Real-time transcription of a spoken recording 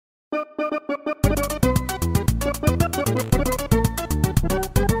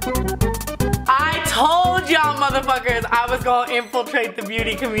I told y'all motherfuckers I was gonna infiltrate the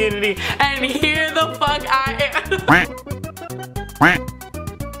beauty community, and here the fuck I am.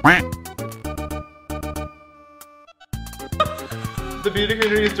 The beauty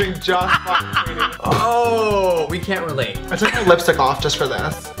community is doing just fine. Oh, we can't relate. I took my lipstick off just for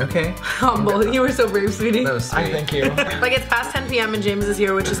this. Okay. Humble. You were so brave, sweetie. That was sweet. I thank you. Like, it's past 10 p.m. and James is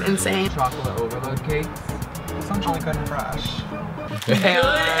here, which is insane. Chocolate overload cakes. Sounds really good and fresh. Good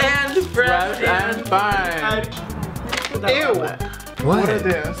and fresh and fine. Ew. What? What is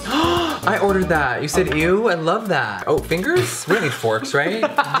this? I ordered that. You said ew? I love that. Oh, fingers? We don't need forks, right?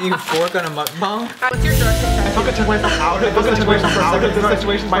 You fork on a mukbang? What's your direction? I fucking took myself out of this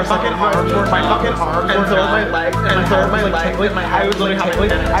situation my fucking arm, and so my legs, and so my legs, like I was literally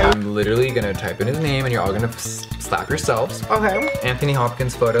having I'm literally gonna type in his name and you're all gonna slap yourselves. Okay. Anthony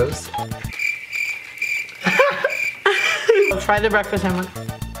Hopkins photos. Try the breakfast sandwich.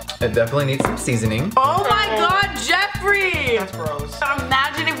 It definitely needs some seasoning. Oh my god, Jeffree! That's gross.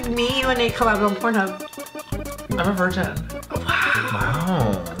 Imagine if me, you, and Nate collabed on Pornhub. I'm a virgin.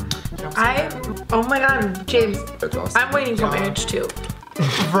 Wow. Oh my god, James. That's awesome. I'm waiting for marriage too.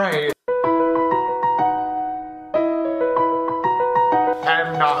 Right.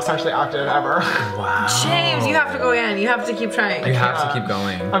 I'm not sexually active ever. Wow. James, you have to go in. You have to keep trying. You have to keep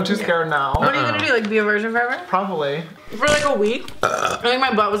going. I'm too scared now. What are you gonna do? Like, be a virgin forever? Probably. For like a week? I think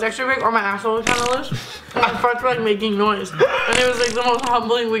my butt was extra big or my asshole was kind of loose. And my farts were like making noise. And it was like the most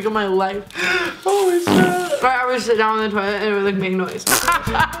humbling week of my life. Holy shit. I would sit down in the toilet and it would like make noise.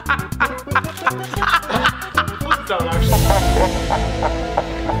 Don't actually.